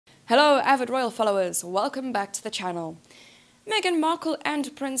Hello avid royal followers, welcome back to the channel. Meghan Markle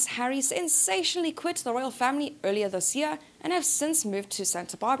and Prince Harry sensationally quit the royal family earlier this year and have since moved to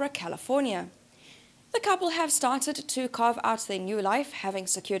Santa Barbara, California. The couple have started to carve out their new life, having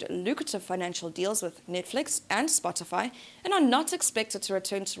secured lucrative financial deals with Netflix and Spotify, and are not expected to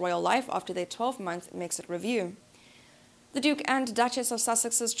return to royal life after their 12-month Megxit review. The Duke and Duchess of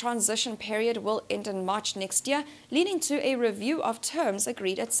Sussex's transition period will end in March next year, leading to a review of terms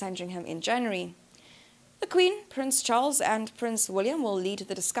agreed at Sandringham in January. The Queen, Prince Charles and Prince William will lead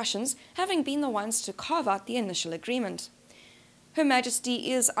the discussions, having been the ones to carve out the initial agreement. Her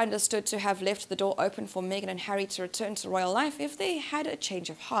Majesty is understood to have left the door open for Meghan and Harry to return to royal life if they had a change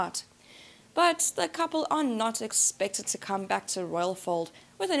of heart. But the couple are not expected to come back to royal fold,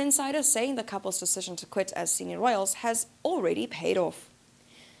 with an insider saying the couple's decision to quit as senior royals has already paid off.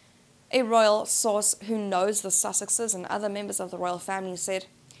 A royal source who knows the Sussexes and other members of the royal family said,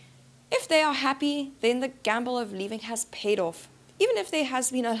 "If they are happy, then the gamble of leaving has paid off, even if there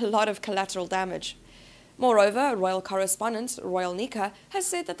has been a lot of collateral damage." Moreover, royal correspondent Royal Nika has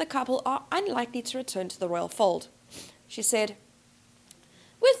said that the couple are unlikely to return to the royal fold. She said,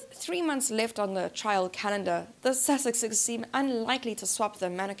 "With 3 months left on the trial calendar, the Sussexes seem unlikely to swap the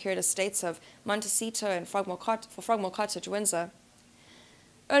manicured estates of Montecito and Frogmore Cottage, Windsor."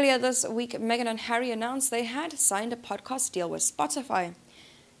 Earlier this week, Meghan and Harry announced they had signed a podcast deal with Spotify.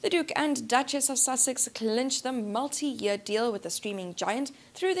 The Duke and Duchess of Sussex clinched the multi-year deal with the streaming giant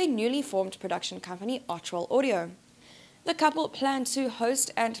through their newly formed production company, Archwell Audio. The couple plan to host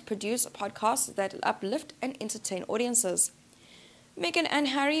and produce podcasts that uplift and entertain audiences. Meghan and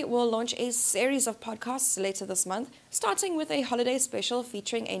Harry will launch a series of podcasts later this month, starting with a holiday special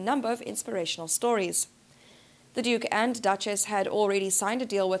featuring a number of inspirational stories. The Duke and Duchess had already signed a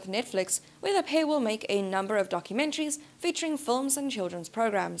deal with Netflix, where the pair will make a number of documentaries featuring films and children's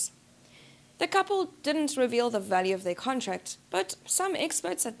programs. The couple didn't reveal the value of their contract, but some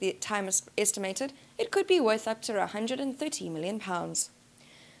experts at the time estimated it could be worth up to £130 million.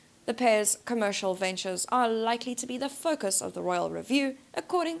 The pair's commercial ventures are likely to be the focus of the royal review,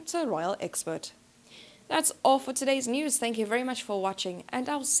 according to a royal expert. That's all for today's news. Thank you very much for watching, and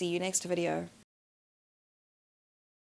I'll see you next video.